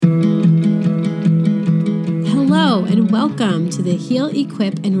and welcome to the Heal,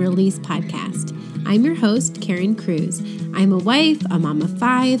 Equip, and Release podcast. I'm your host, Karen Cruz. I'm a wife, a mom of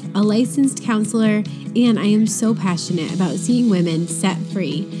 5, a licensed counselor, and I am so passionate about seeing women set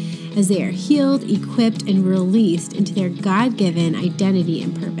free as they are healed, equipped, and released into their God-given identity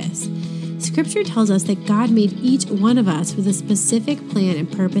and purpose. Scripture tells us that God made each one of us with a specific plan and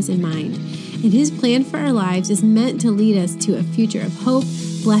purpose in mind, and His plan for our lives is meant to lead us to a future of hope,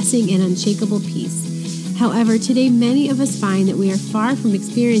 blessing, and unshakable peace. However, today many of us find that we are far from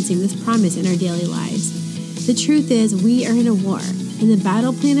experiencing this promise in our daily lives. The truth is, we are in a war, and the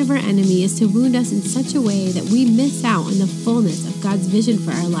battle plan of our enemy is to wound us in such a way that we miss out on the fullness of God's vision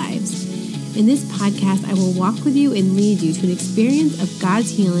for our lives. In this podcast, I will walk with you and lead you to an experience of God's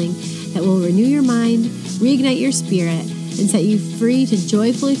healing that will renew your mind, reignite your spirit, and set you free to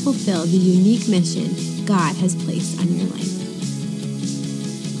joyfully fulfill the unique mission God has placed on your life.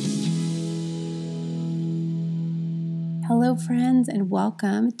 Hello, friends, and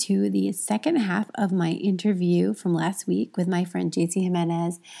welcome to the second half of my interview from last week with my friend JC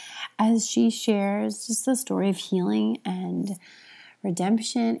Jimenez as she shares just the story of healing and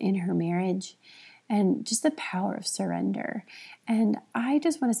redemption in her marriage and just the power of surrender. And I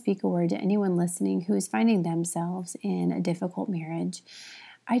just want to speak a word to anyone listening who is finding themselves in a difficult marriage.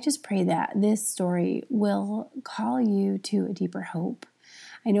 I just pray that this story will call you to a deeper hope.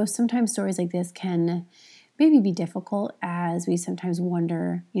 I know sometimes stories like this can maybe be difficult as we sometimes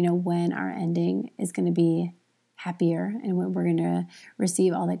wonder, when our ending is going to be happier and when we're going to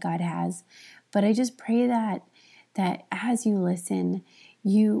receive all that God has. But I just pray that as you listen,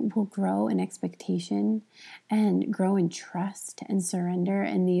 you will grow in expectation and grow in trust and surrender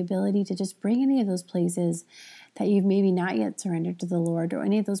and the ability to just bring any of those places that you've maybe not yet surrendered to the Lord, or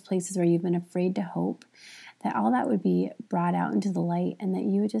any of those places where you've been afraid to hope, that all that would be brought out into the light and that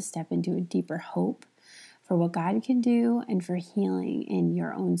you would just step into a deeper hope for what God can do and for healing in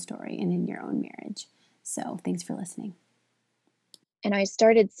your own story and in your own marriage. So thanks for listening. And I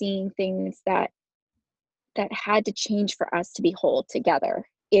started seeing things that had to change for us to be whole together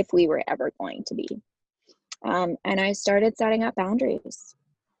if we were ever going to be. And I started setting up boundaries.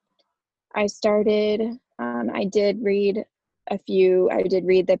 I did read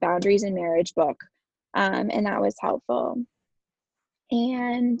the Boundaries in Marriage book, and that was helpful.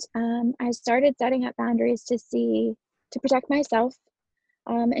 And I started setting up boundaries to protect myself,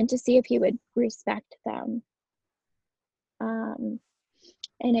 and to see if he would respect them. And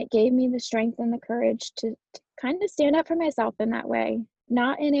it gave me the strength and the courage to kind of stand up for myself in that way.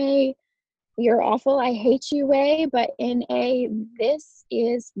 Not in a, you're awful, I hate you way, but in a, this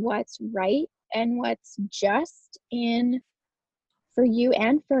is what's right and what's just for you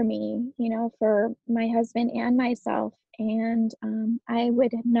and for me, for my husband and myself. And I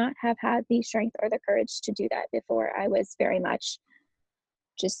would not have had the strength or the courage to do that before. I was very much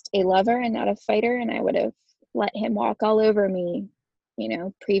just a lover and not a fighter, and I would have let him walk all over me,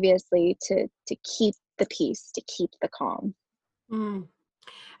 previously to keep the peace, to keep the calm.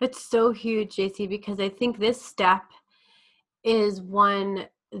 It's so huge, JC, because I think this step is one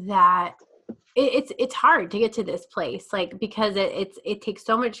that it's hard to get to this place, because it takes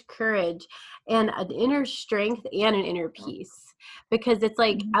so much courage and an inner strength and an inner peace, because it's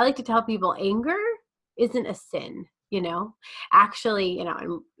I like to tell people anger isn't a sin. Actually,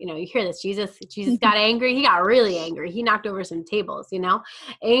 and you hear this, Jesus got angry. He got really angry. He knocked over some tables,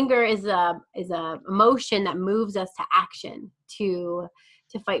 anger is a emotion that moves us to action, to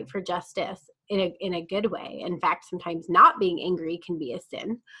fight for justice in a good way. In fact, sometimes not being angry can be a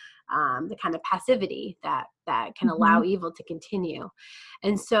sin. The kind of passivity that can allow evil to continue.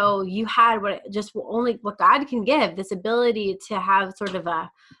 And so you had what God can give, this ability to have sort of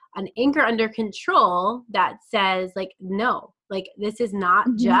an anger under control that says no, this is not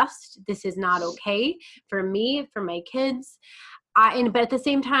just, this is not okay for me, for my kids. But at the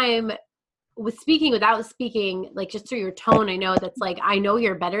same time, with speaking without speaking, just through your tone, I know that's I know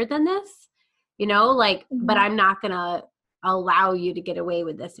you're better than this, but I'm not going to allow you to get away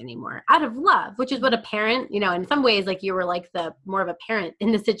with this anymore, out of love, which is what a parent, in some ways, you were the more of a parent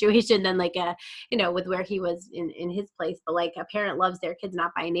in the situation than with where he was in his place. But a parent loves their kids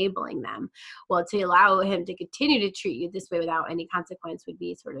not by enabling them. Well, to allow him to continue to treat you this way without any consequence would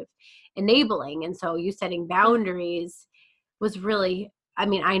be sort of enabling. And so you setting boundaries was really,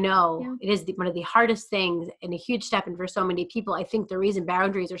 I know it is one of the hardest things and a huge step. And for so many people, I think the reason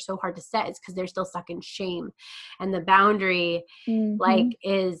boundaries are so hard to set is because they're still stuck in shame. And the boundary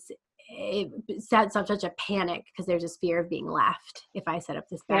it sets up such a panic because there's this fear of being left if I set up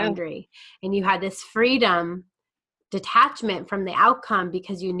this boundary. And you had this freedom, detachment from the outcome,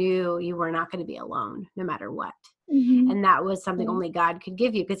 because you knew you were not going to be alone no matter what. Mm-hmm. And that was something Yeah. only God could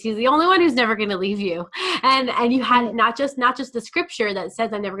give you, because he's the only one who's never going to leave you. And you had Right. not just the scripture that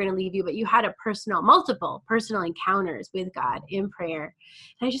says I'm never going to leave you, but you had multiple personal encounters with God in prayer.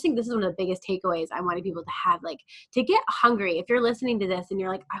 And I just think this is one of the biggest takeaways I wanted people to have, like, to get hungry. If you're listening to this and you're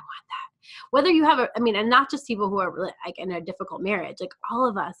like, I want that, whether you have and not just people who are like in a difficult marriage, like all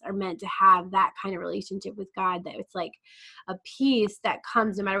of us are meant to have that kind of relationship with God, that it's like a peace that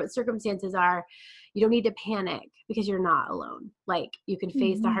comes no matter what circumstances are. You don't need to panic because you're not alone. Like, you can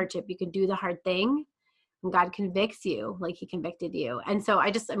face the Mm-hmm. hardship, you can do the hard thing, and God convicts you like he convicted you. And so I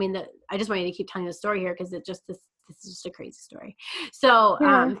just wanted to keep telling the story here, because this is just a crazy story. So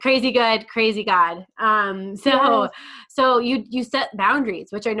Yeah. crazy good, crazy God. Yes. So you set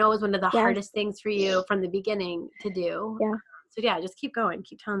boundaries, which I know was one of the Yes. hardest things for you from the beginning to do. Yeah. So yeah, just keep going,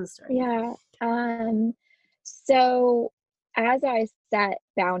 keep telling the story. Yeah. So as I set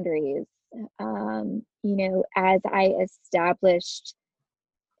boundaries, as I established,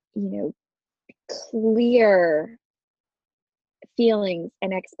 you know, clear feelings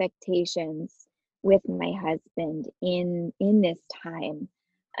and expectations with my husband in this time,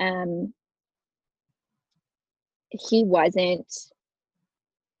 um, he wasn't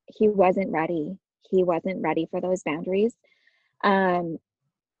he wasn't ready. He wasn't ready for those boundaries. Um,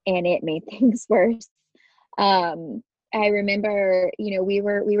 and it made things worse. Um, I remember, we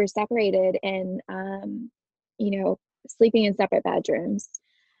were separated and, sleeping in separate bedrooms.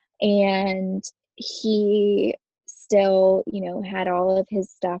 And he still, had all of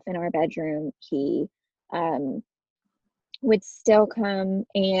his stuff in our bedroom. He um, would still come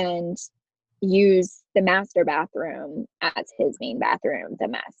and use the master bathroom as his main bathroom,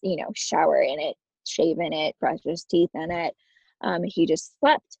 shower in it, shave in it, brush his teeth in it. He just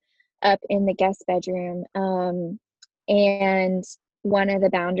slept up in the guest bedroom. And one of the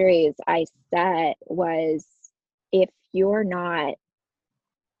boundaries I set was, if you're not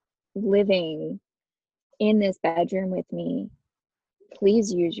living in this bedroom with me,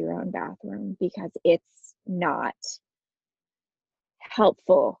 please use your own bathroom, because it's not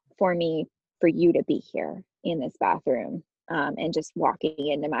helpful for me for you to be here in this bathroom, and just walking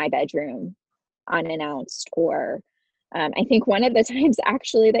into my bedroom unannounced. Or I think one of the times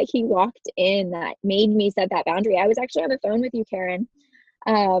actually that he walked in that made me set that boundary, I was actually on the phone with you, Karen.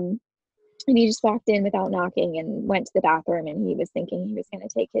 And he just walked in without knocking and went to the bathroom, and he was thinking he was going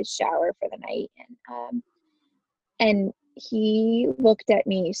to take his shower for the night. And he looked at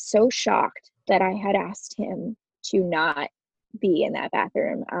me so shocked that I had asked him to not be in that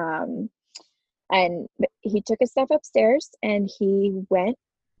bathroom. And he took his stuff upstairs and he went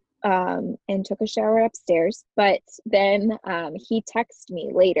and took a shower upstairs. But then he texted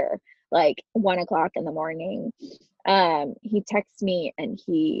me later, like 1 o'clock in the morning. He texted me and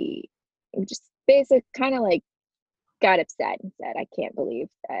he just basically kind of like got upset and said, I can't believe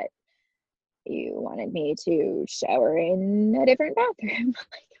that you wanted me to shower in a different bathroom.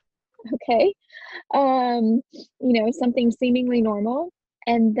 Okay. Something seemingly normal.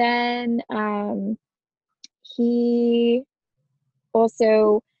 And then he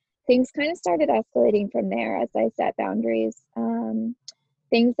also, things kind of started escalating from there as I set boundaries.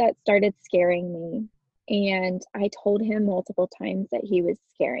 Things that started scaring me. And I told him multiple times that he was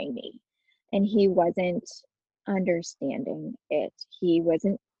scaring me, and he wasn't understanding it. He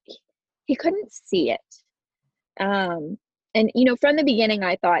couldn't see it. And from the beginning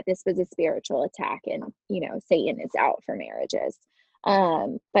I thought this was a spiritual attack, and Satan is out for marriages.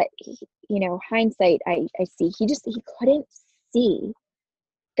 But hindsight, I see he couldn't see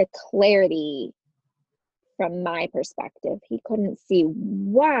the clarity from my perspective. He couldn't see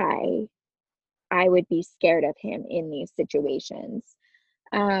why I would be scared of him in these situations.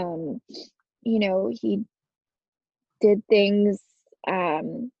 um he did things.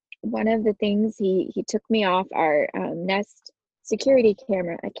 One of the things, he took me off our Nest security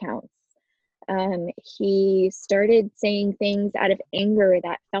camera accounts. He started saying things out of anger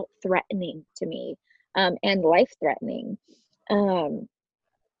that felt threatening to me, and life threatening.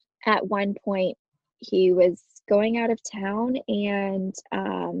 At one point, he was going out of town, and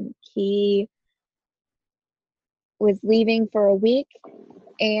he was leaving for a week,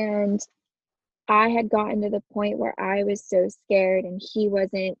 and I had gotten to the point where I was so scared, and he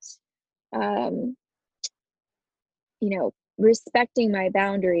wasn't, um, respecting my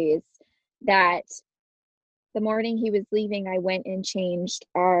boundaries, that the morning he was leaving, I went and changed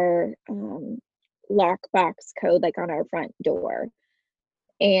our lockbox code, like on our front door.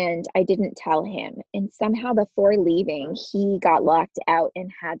 And I didn't tell him. And somehow before leaving, he got locked out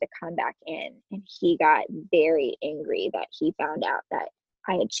and had to come back in. And he got very angry that he found out that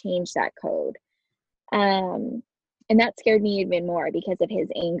I had changed that code. And that scared me even more because of his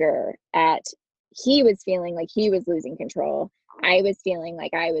anger at, he was feeling like he was losing control. I was feeling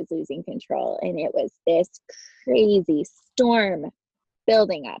like I was losing control. And it was this crazy storm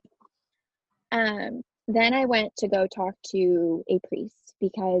building up. Then I went to go talk to a priest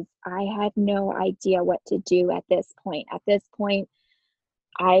because I had no idea what to do at this point. At this point,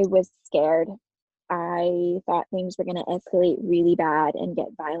 I was scared. I thought things were going to escalate really bad and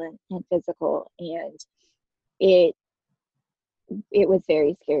get violent and physical. And it was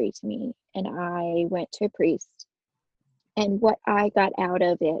very scary to me. And I went to a priest. And what I got out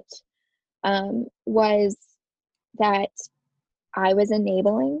of it was that I was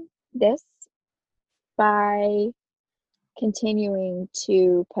enabling this by continuing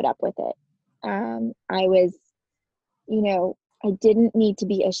to put up with it. I was, I didn't need to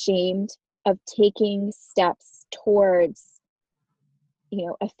be ashamed of taking steps towards,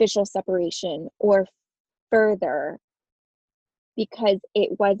 official separation or further, because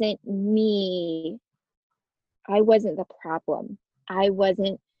it wasn't me. I wasn't the problem. I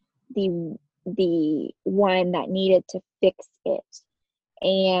wasn't the one that needed to fix it.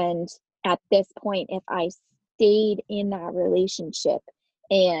 And at this point, if I stayed in that relationship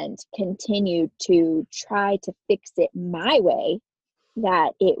and continued to try to fix it my way,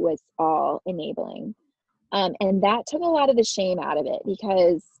 that it was all enabling. And that took a lot of the shame out of it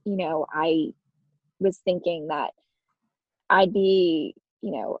because, I was thinking that I'd be,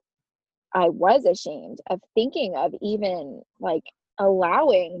 I was ashamed of thinking of even like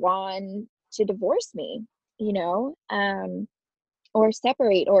allowing Juan to divorce me, or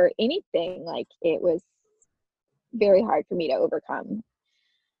separate or anything. Like, it was very hard for me to overcome.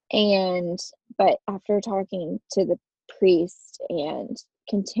 But after talking to the priest and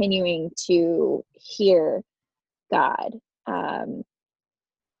continuing to hear God,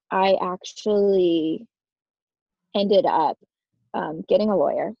 I actually ended up getting a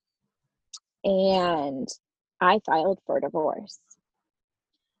lawyer, and I filed for divorce.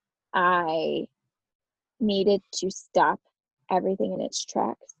 I needed to stop everything in its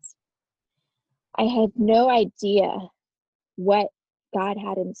tracks. I had no idea what God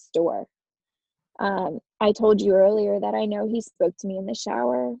had in store. I told you earlier that I know he spoke to me in the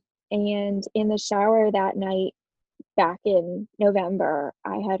shower. And in the shower that night, back in November,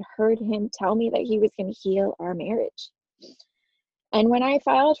 I had heard him tell me that he was going to heal our marriage. And when I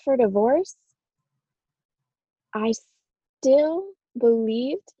filed for divorce, I still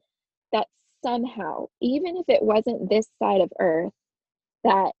believed that somehow, even if it wasn't this side of earth,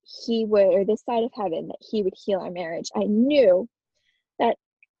 that he would, or this side of heaven, that he would heal our marriage. I knew that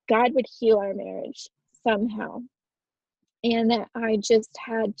God would heal our marriage somehow. And that I just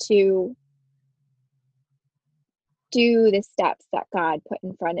had to do the steps that God put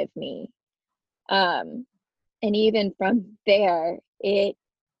in front of me. And even from there, it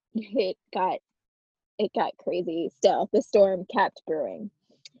got crazy still. The storm kept brewing.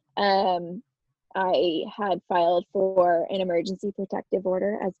 I had filed for an emergency protective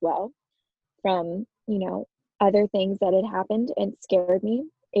order as well from, other things that had happened and scared me.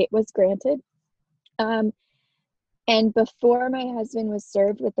 It was granted. And before my husband was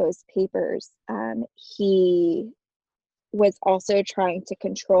served with those papers, he was also trying to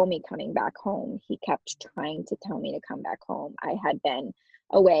control me coming back home. He kept trying to tell me to come back home. I had been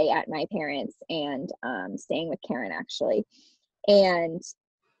away at my parents and staying with Karen, actually. And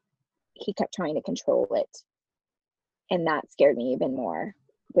he kept trying to control it. And that scared me even more,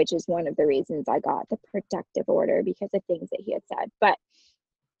 which is one of the reasons I got the protective order, because of things that he had said. But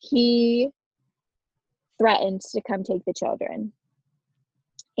he threatened to come take the children.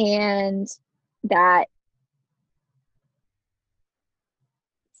 And that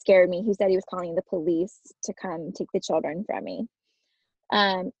scared me. He said he was calling the police to come take the children from me.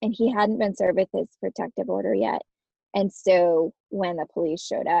 And he hadn't been served with his protective order yet. And so when the police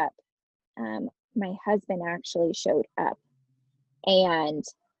showed up, my husband actually showed up, and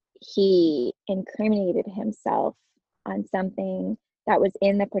he incriminated himself on something that was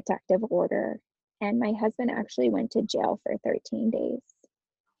in the protective order. And my husband actually went to jail for 13 days.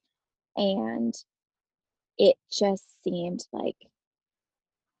 And it just seemed like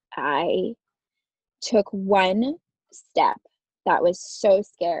I took one step that was so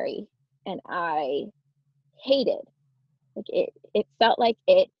scary, and I hated. Like, it felt like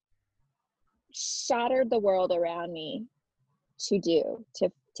it shattered the world around me to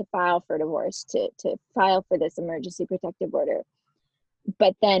file for divorce, to file for this emergency protective order.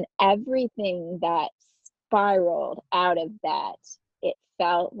 But then everything that spiraled out of that, it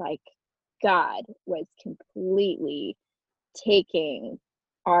felt like God was completely taking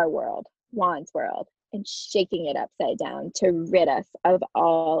our world Juan's world and shaking it upside down to rid us of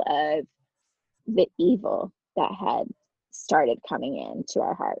all of the evil that had started coming into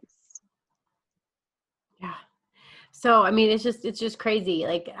our hearts. Yeah. So, I mean, it's just crazy.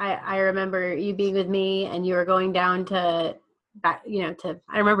 Like I remember you being with me and you were going down to back,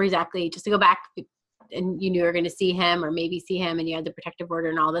 I remember exactly just to go back, and you knew you were going to see him or maybe see him, and you had the protective order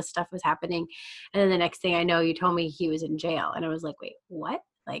and all this stuff was happening. And then the next thing I know, you told me he was in jail, and I was like, wait, what?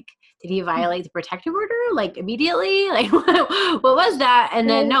 Like, did he violate the protective order? Like immediately? Like, what was that? And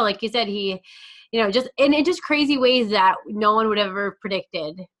then no, like you said, he, just in just crazy ways that no one would ever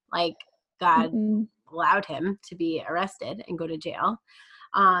predicted. Like God allowed him to be arrested and go to jail.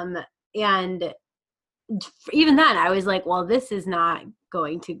 And even then I was like, well, this is not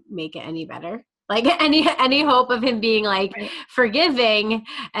going to make it any better. Like any hope of him being like forgiving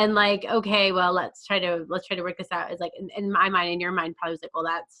and like, okay, well, let's try to work this out is like in my mind, in your mind probably was like, well,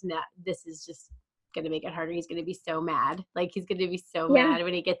 that's not, this is just going to make it harder. He's going to be so mad. Like he's going to be so mad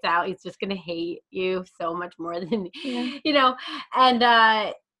when he gets out. He's just going to hate you so much more than, and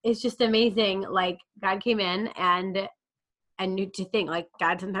it's just amazing. Like God came in and to think like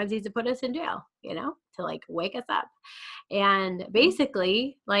God sometimes needs to put us in jail, to like wake us up. And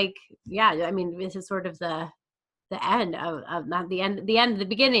basically like, I mean, this is sort of the end of not the end, of the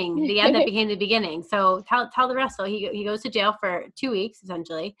beginning, the end that became the beginning. So tell the rest. So he goes to jail for 2 weeks,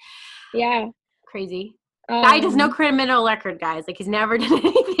 essentially. Yeah. Crazy. Guy does no criminal record, guys. Like he's never done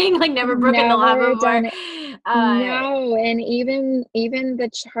anything, like never broken the law before. No, and even the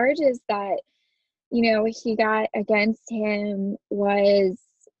charges that he got against him was,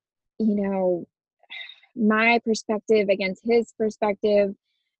 my perspective against his perspective,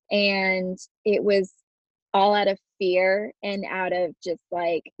 and it was all out of fear and out of just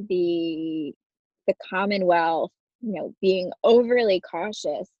like the Commonwealth, being overly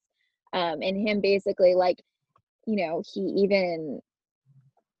cautious, and him basically like, he even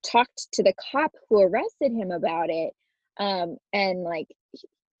talked to the cop who arrested him about it, and like,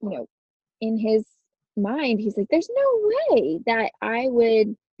 in his mind, he's like, there's no way that I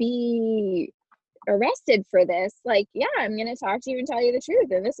would be arrested for this. Like, yeah, I'm gonna talk to you and tell you the truth,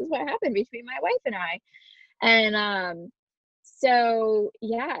 and this is what happened between my wife and I. And so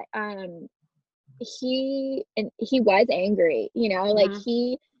yeah, he was angry, like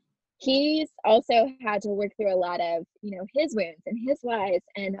he's also had to work through a lot of his wounds and his lies,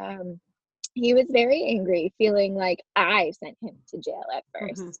 and he was very angry, feeling like I sent him to jail at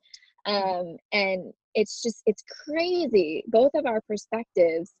first. And it's crazy, both of our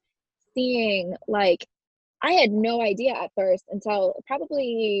perspectives, seeing like, I had no idea at first until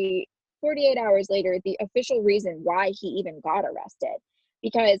probably 48 hours later the official reason why he even got arrested,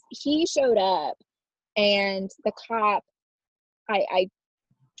 because he showed up and the cop, I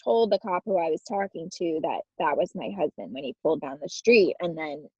told the cop who I was talking to that was my husband when he pulled down the street, and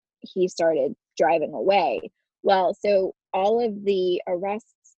then he started driving away. Well, so all of the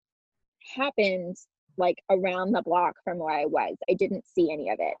arrests happened like around the block from where I was. I didn't see any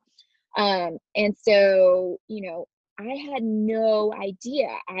of it. And so, I had no idea.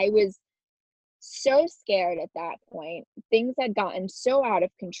 I was so scared at that point. Things had gotten so out of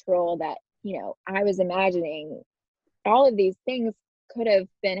control that, I was imagining all of these things could have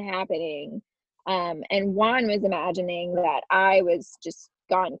been happening. And Juan was imagining that I was just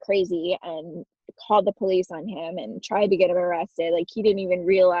gone crazy and called the police on him and tried to get him arrested. Like he didn't even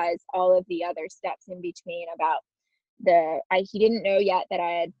realize all of the other steps in between about he didn't know yet that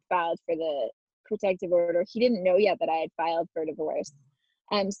I had filed for the protective order. He didn't know yet that I had filed for divorce.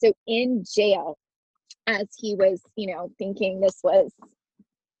 So in jail, as he was, thinking this was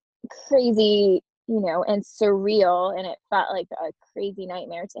crazy, and surreal, and it felt like a crazy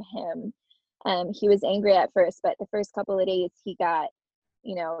nightmare to him. He was angry at first, but the first couple of days he got,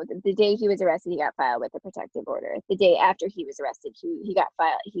 the day he was arrested, he got filed with the protective order. The day after he was arrested, he got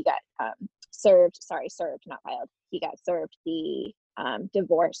served, not filed. He got served the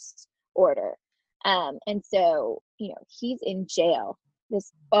divorce order. And so, he's in jail,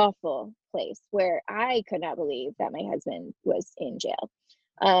 this awful place where I could not believe that my husband was in jail.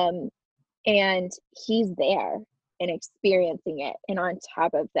 And he's there and experiencing it. And on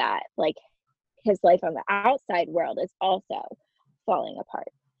top of that, like his life on the outside world is also falling apart.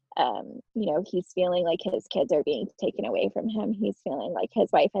 He's feeling like his kids are being taken away from him. He's feeling like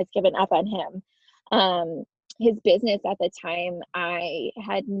his wife has given up on him. His business at the time, I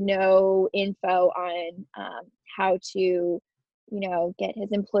had no info on how to, get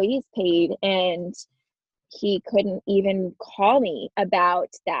his employees paid. And he couldn't even call me about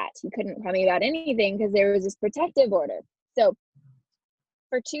that. He couldn't call me about anything because there was this protective order. So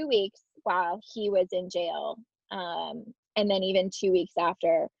for 2 weeks, while he was in jail. And then even 2 weeks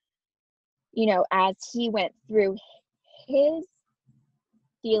after, as he went through his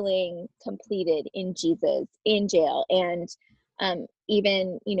feeling completed in Jesus in jail. And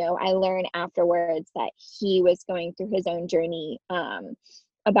even, I learned afterwards that he was going through his own journey.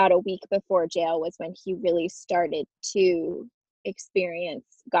 About a week before jail was when he really started to experience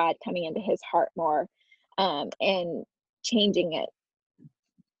God coming into his heart more, and changing it.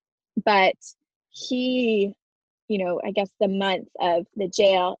 But he, I guess the month of the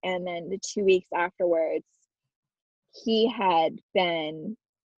jail and then the 2 weeks afterwards, he had been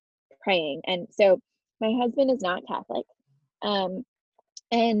praying. And so my husband is not Catholic.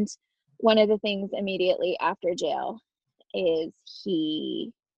 And one of the things immediately after jail is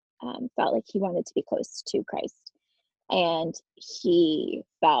he felt like he wanted to be close to Christ. And he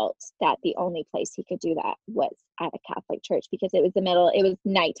felt that the only place he could do that was at a Catholic church, because it was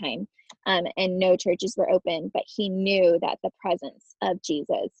nighttime, and no churches were open. But he knew that the presence of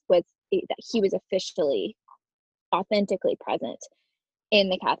Jesus that he was officially, authentically present in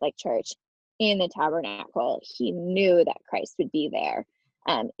the Catholic Church, in the tabernacle. He knew that Christ would be there,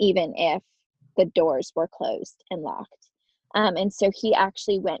 even if the doors were closed and locked. And so he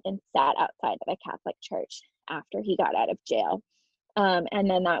actually went and sat outside of a Catholic church after he got out of jail. And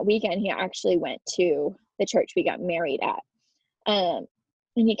then that weekend, he actually went to the church we got married at. And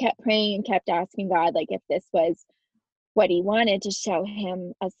he kept praying and kept asking God, like, if this was what he wanted, to show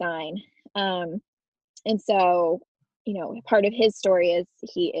him a sign. And so, part of his story is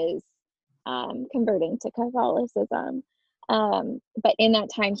he is converting to Catholicism. But in that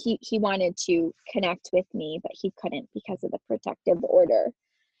time, he wanted to connect with me, but he couldn't because of the protective order.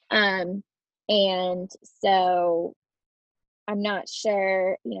 And so I'm not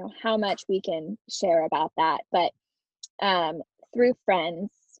sure, how much we can share about that, but through friends,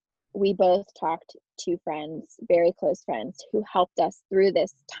 we both talked to friends, very close friends, who helped us through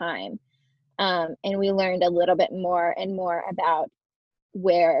this time. And we learned a little bit more and more about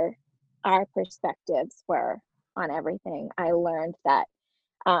where our perspectives were on everything. I learned that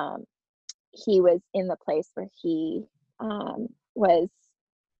he was in the place where he was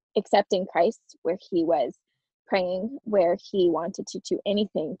accepting Christ, where he was praying, where he wanted to do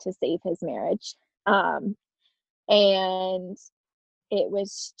anything to save his marriage. And it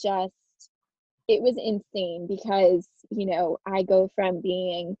was insane, because, I go from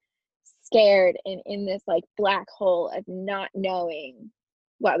being scared and in this like black hole of not knowing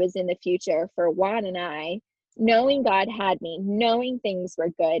what was in the future for Juan and I, knowing God had me, knowing things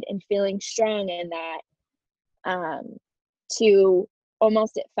were good and feeling strong in that, to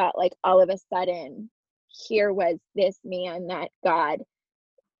almost, it felt like all of a sudden, here was this man that God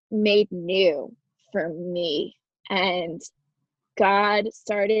made new for me. And God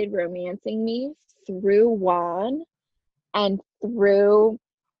started romancing me through Juan and through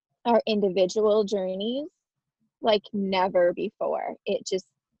our individual journeys like never before.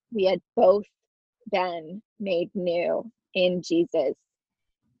 We had both been made new in Jesus.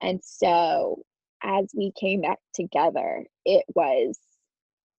 And so as we came back together, it was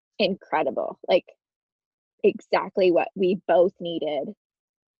incredible, like exactly what we both needed,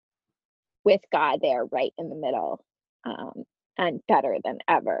 with God there right in the middle, and better than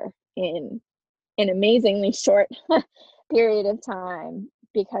ever in an amazingly short period of time,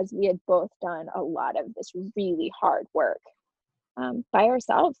 because we had both done a lot of this really hard work by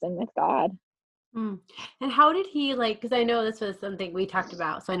ourselves and with God. And how did he, like, because I know this was something we talked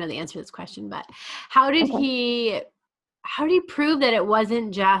about, so I know the answer to this question, but how did Okay. he prove that it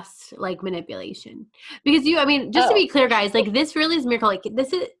wasn't just like manipulation? Because just to Oh, be clear, guys, like this really is a miracle. Like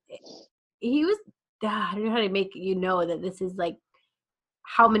he was, I don't know how to make that this is like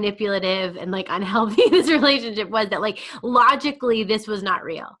how manipulative and like unhealthy this relationship was, that like logically this was not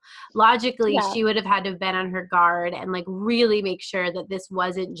real. Logically, yeah. she would have had to have been on her guard and like really make sure that this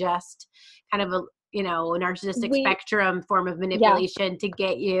wasn't just kind of a narcissistic We, spectrum form of yeah, manipulation to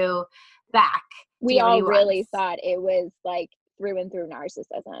get you back to we get what he all really wants. thought it was like through and through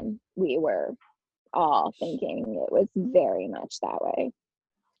narcissism. We were all thinking it was very much that way.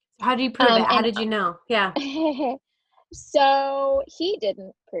 How did you prove it? How And did you know? Yeah. so he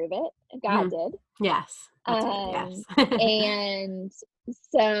didn't prove it. God Mhm. did. Yes, that's right. Um, Yes. and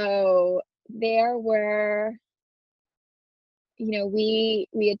so there were, we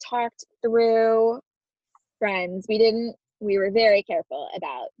had talked through friends. We were very careful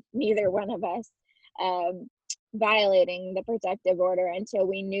about neither one of us um, violating the protective order until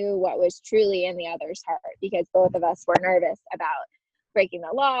we knew what was truly in the other's heart, because both of us were nervous about breaking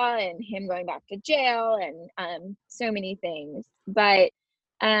the law and him going back to jail and so many things. But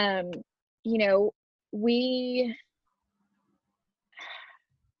you know,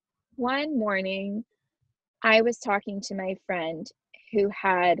 one morning I was talking to my friend who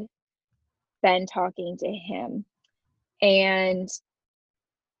had been talking to him. And,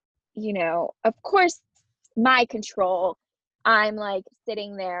 of course, my control, I'm like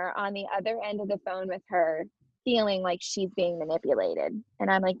sitting there on the other end of the phone with her, feeling like she's being manipulated.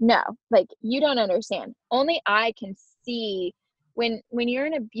 And I'm like, no, like, you don't understand. Only I can see when you're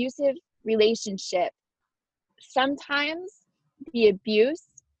in an abusive relationship, sometimes the abuse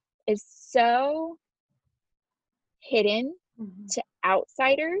is so hidden to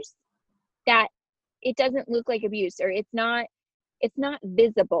outsiders that it doesn't look like abuse, or it's not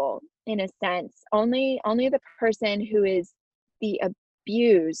visible in a sense. Only the person who is the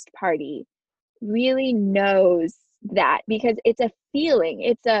abused party really knows that, because it's a feeling,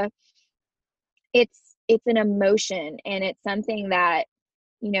 it's an emotion, and it's something that,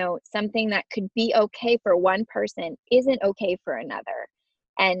 something that could be okay for one person isn't okay for another.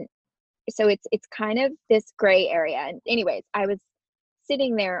 And so it's kind of this gray area. And anyways, I was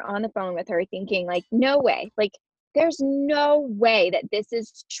sitting there on the phone with her thinking, like, no way, like, there's no way that this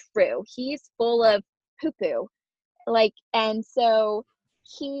is true. He's full of poo poo. Like, and so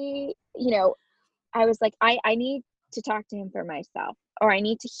he, I was like, I need to talk to him for myself, or I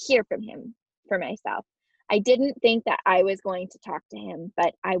need to hear from him for myself. I didn't think that I was going to talk to him,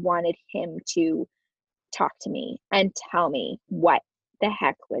 but I wanted him to talk to me and tell me what the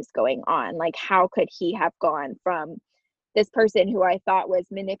heck was going on. Like, how could he have gone from this person who I thought was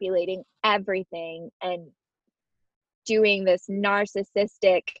manipulating everything and doing this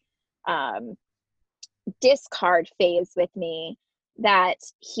narcissistic um, discard phase with me, that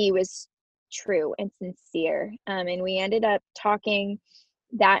he was true and sincere. And we ended up talking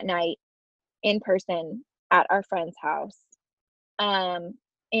that night in person at our friend's house. And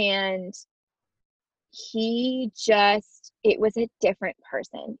it was a different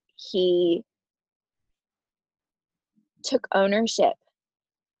person. He took ownership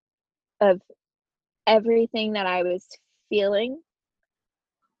of everything that I was feeling.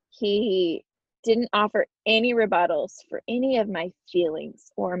 He didn't offer any rebuttals for any of my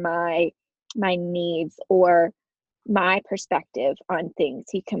feelings or my needs or my perspective on things.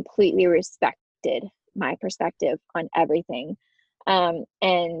 He completely respected my perspective on everything,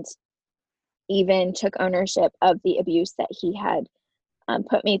 and even took ownership of the abuse that he had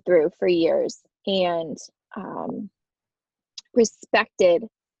put me through for years, and respected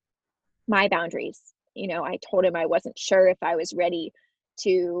my boundaries. I told him I wasn't sure if I was ready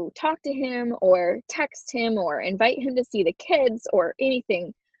to talk to him or text him or invite him to see the kids or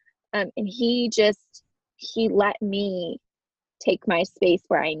anything. And he let me take my space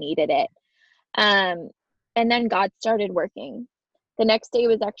where I needed it. And then God started working. The next day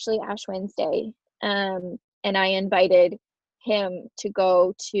was actually Ash Wednesday. And I invited him to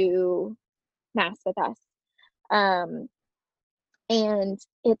go to Mass with us. And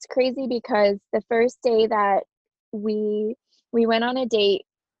it's crazy because the first day that we went on a date,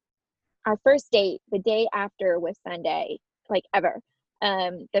 our first date, the day after was Sunday, like ever.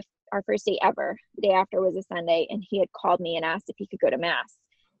 Our first date ever, the day after was a Sunday, and he had called me and asked if he could go to Mass.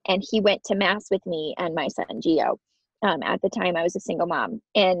 And he went to Mass with me and my son, Gio. At the time, I was a single mom.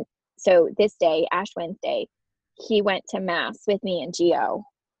 And so this day, Ash Wednesday, he went to Mass with me and Gio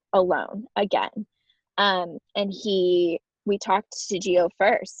alone again. And we talked to Gio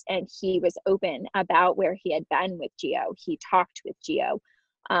first, and he was open about where he had been with Gio. He talked with Gio.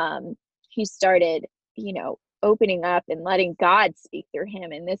 He started, opening up and letting God speak through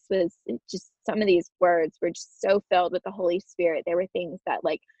him. And this was just, some of these words were just so filled with the Holy Spirit. There were things that,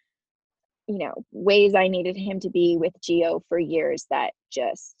 like, ways I needed him to be with Gio for years, that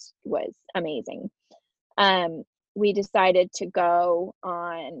just was amazing. We decided to go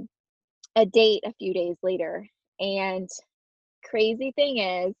on a date a few days later, and crazy thing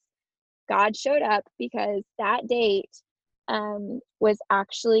is, God showed up, because that date was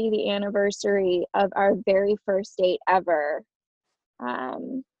actually the anniversary of our very first date ever,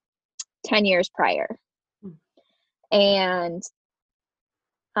 10 years prior. And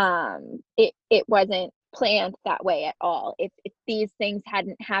it wasn't planned that way at all. If these things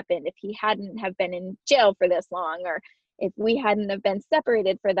hadn't happened, if he hadn't have been in jail for this long, or if we hadn't have been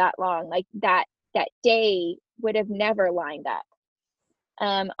separated for that long, like that day would have never lined up.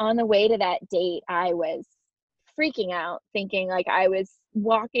 On the way to that date, I was freaking out, thinking like I was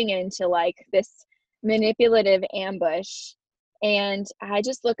walking into like this manipulative ambush. And I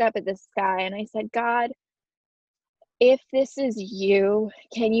just look up at the sky and I said, God, if this is you,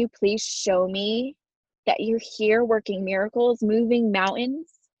 can you please show me that you're here working miracles, moving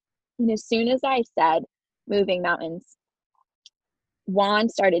mountains? And as soon as I said moving mountains, Juan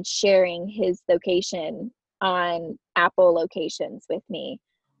started sharing his location on Apple locations with me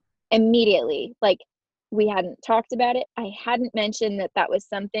immediately. Like, we hadn't talked about it. I hadn't mentioned that that was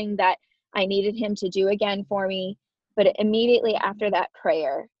something that I needed him to do again for me. But immediately after that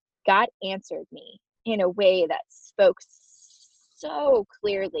prayer, God answered me in a way that spoke so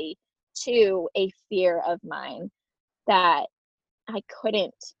clearly to a fear of mine that I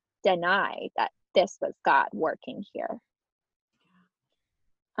couldn't deny that this was God working here.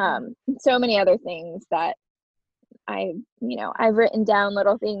 So many other things that I've written down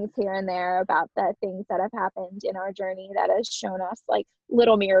little things here and there about the things that have happened in our journey that has shown us like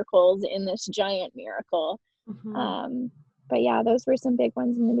little miracles in this giant miracle. But yeah, those were some big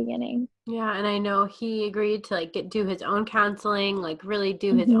ones in the beginning. Yeah, and I know he agreed to like do his own counseling, like really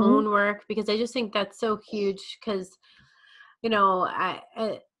do his own work, because I just think that's so huge. Because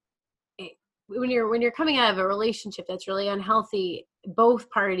when you're coming out of a relationship that's really unhealthy, both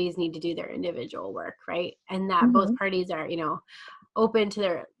parties need to do their individual work, right? And that both parties are open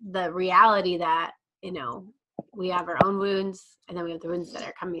to the reality that we have our own wounds, and then we have the wounds that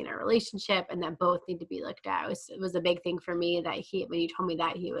are coming in our relationship, and that both need to be looked at. It was a big thing for me that when you told me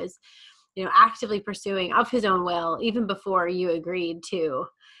that he was actively pursuing of his own will, even before you agreed to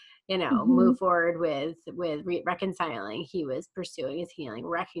move forward with reconciling. He was pursuing his healing,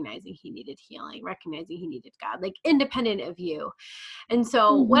 recognizing he needed healing, recognizing he needed God, like independent of you. And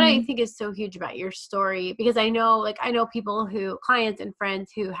so what I think is so huge about your story, because I know people clients and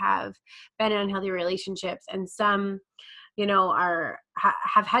friends who have been in unhealthy relationships, and some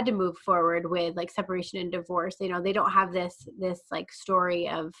have had to move forward with like separation and divorce. They don't have this like story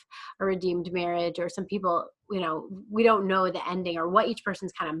of a redeemed marriage, or some people, we don't know the ending or what each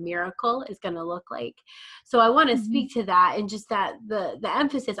person's kind of miracle is going to look like. So I want to speak to that, and just that the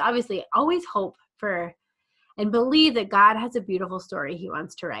emphasis, obviously, always hope for and believe that God has a beautiful story he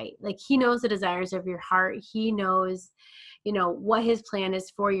wants to write. Like, he knows the desires of your heart. He knows, what his plan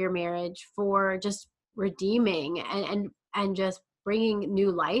is for your marriage, for just redeeming and just bringing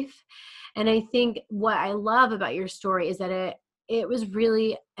new life. And I think what I love about your story is that it was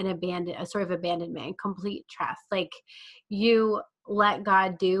really a sort of abandonment, complete trust. Like, you let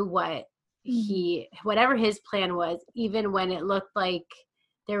God do whatever his plan was, even when it looked like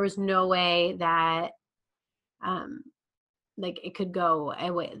there was no way that like it could go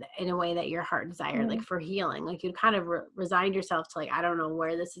in a way that your heart desired, like for healing. Like, you'd kind of resigned yourself to, like, I don't know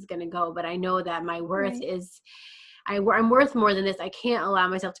where this is going to go, but I know that my worth is, I'm worth more than this. I can't allow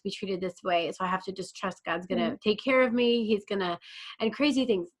myself to be treated this way. So I have to just trust God's going to take care of me. He's going to, and crazy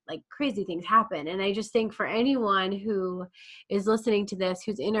things happen. And I just think for anyone who is listening to this,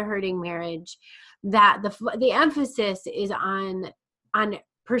 who's in a hurting marriage, that the emphasis is on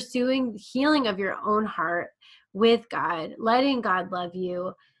pursuing healing of your own heart with God, letting God love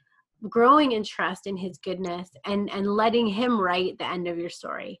you, growing in trust in his goodness, and letting him write the end of your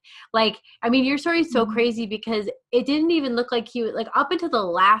story. Like, I mean, your story is so crazy because it didn't even look like like up until the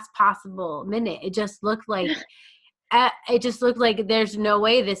last possible minute, it just looked like there's no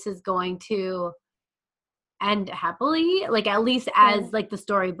way this is going to end happily, like at least as like the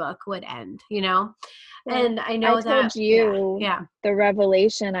storybook would end, And I know I told you yeah. the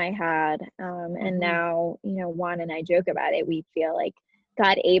revelation I had, and now, Juan and I joke about it. We feel like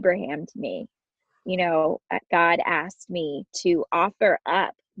God Abrahamed me. God asked me to offer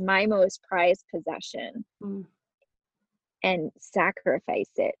up my most prized possession and sacrifice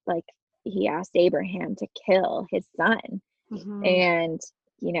it. Like, he asked Abraham to kill his son. And,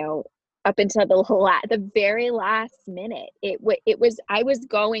 up until the very last minute, I was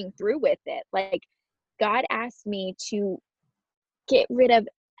going through with it. Like, God asked me to get rid of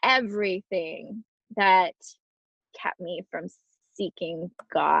everything that kept me from seeking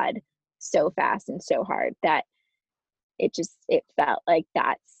God so fast and so hard that it felt like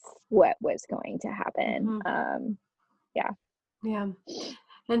that's what was going to happen. Yeah.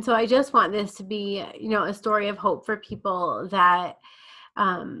 And so I just want this to be, a story of hope for people that,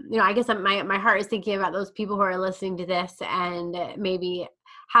 I guess my heart is thinking about those people who are listening to this and maybe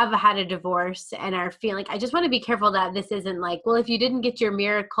have had a divorce and are feeling, I just want to be careful that this isn't like, well, if you didn't get your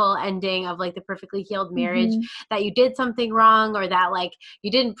miracle ending of like the perfectly healed marriage, that you did something wrong, or that like you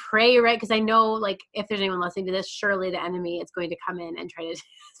didn't pray right. Because I know, like, if there's anyone listening to this, surely the enemy is going to come in and try to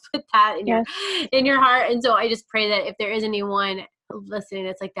put that in your heart. And so I just pray that if there is anyone listening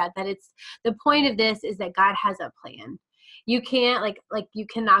that's like that it's the point of this is that God has a plan. You can't like you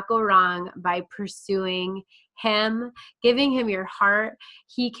cannot go wrong by pursuing him, giving him your heart.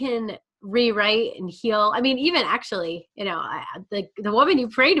 He can rewrite and heal. I mean, even actually, the woman you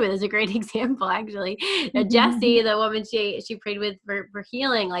prayed with is a great example. Actually, Jessie, the woman she prayed with for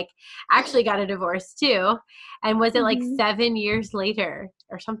healing, like actually got a divorce too. And was it like 7 years later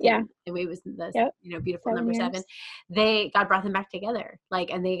or something? Yeah. It was the beautiful 7 number years. 7. God brought them back together,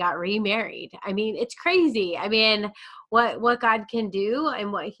 and they got remarried. I mean, it's crazy. I mean, what God can do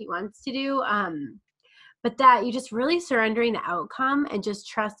and what He wants to do. But that you just really surrendering the outcome and just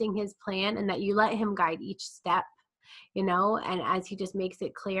trusting His plan, and that you let Him guide each step, and as He just makes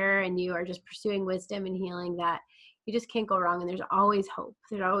it clear, and you are just pursuing wisdom and healing, that you just can't go wrong. And there's always hope.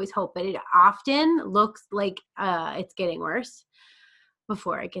 There's always hope, but it often looks like it's getting worse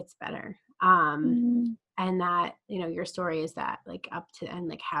before it gets better. And that, your story is that, like, up to, and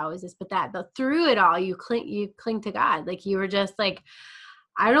like, how is this, but through it all, you cling to God. Like, you were just like,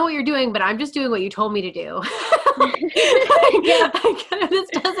 I don't know what you're doing, but I'm just doing what you told me to do. This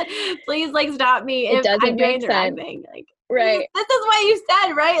doesn't, please, like, stop me if I'm doing the wrong thing. Like, right. This is what you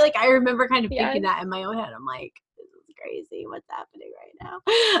said, right? Like, I remember kind of thinking that in my own head. I'm like, this is crazy. What's happening right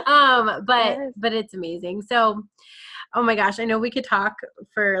now? But it's amazing. So, oh my gosh, I know we could talk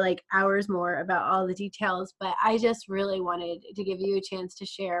for like hours more about all the details, but I just really wanted to give you a chance to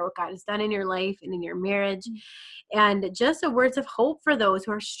share what God has done in your life and in your marriage, and just the words of hope for those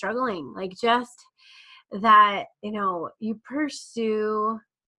who are struggling. Like, just that, you pursue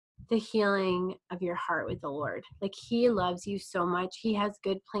the healing of your heart with the Lord. Like, He loves you so much. He has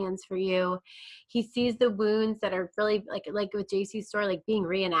good plans for you. He sees the wounds that are really like with JC's story, like being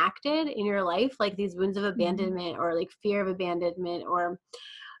reenacted in your life, like these wounds of abandonment or like fear of abandonment, or,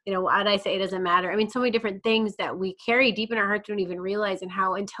 what I say, it doesn't matter. I mean, so many different things that we carry deep in our hearts, don't even realize, and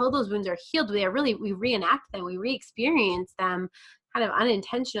how until those wounds are healed, we reenact them, we re-experience them kind of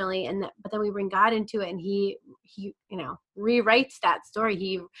unintentionally, but then we bring God into it, and he rewrites that story.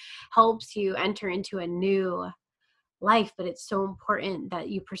 He helps you enter into a new life. But it's so important that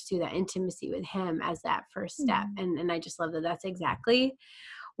you pursue that intimacy with Him as that first step. And I just love that that's exactly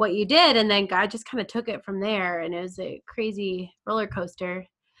what you did. And then God just kind of took it from there, and it was a crazy roller coaster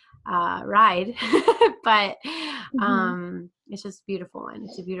ride. But it's just beautiful, and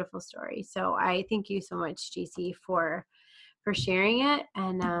it's a beautiful story. So I thank you so much, JC, for sharing it.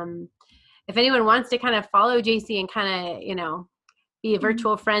 And if anyone wants to kind of follow JC and kind of, be a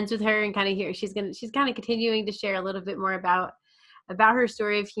virtual friends with her and kind of hear, she's kind of continuing to share a little bit more about her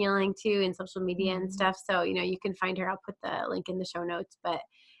story of healing too, in social media and stuff. So, you can find her. I'll put the link in the show notes. But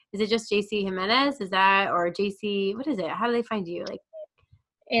is it just JC Jimenez? Is that, or JC, what is it? How do they find you? Like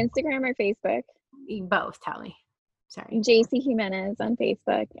Instagram or Facebook? Both, tell me. Sorry. JC Jimenez on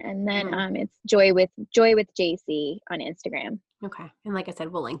Facebook, and then it's Joy with JC on Instagram. Okay. And like I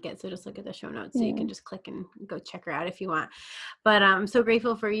said, we'll link it. So just look at the show notes so you can just click and go check her out if you want. But I'm so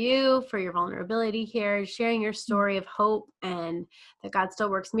grateful for you, for your vulnerability here, sharing your story of hope, and that God still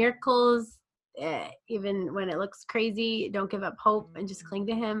works miracles. Even when it looks crazy, don't give up hope and just cling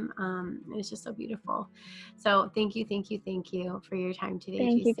to Him. And it's just so beautiful. So thank you for your time today.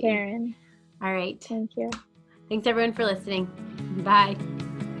 Thank you, Karen. All right. Thank you. Thanks everyone for listening. Bye.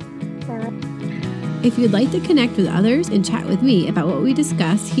 Bye. If you'd like to connect with others and chat with me about what we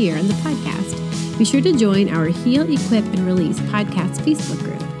discuss here on the podcast, be sure to join our Heal, Equip, and Release podcast Facebook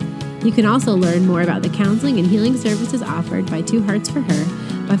group. You can also learn more about the counseling and healing services offered by Two Hearts for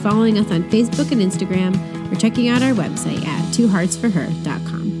Her by following us on Facebook and Instagram, or checking out our website at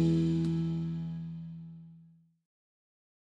twoheartsforher.com.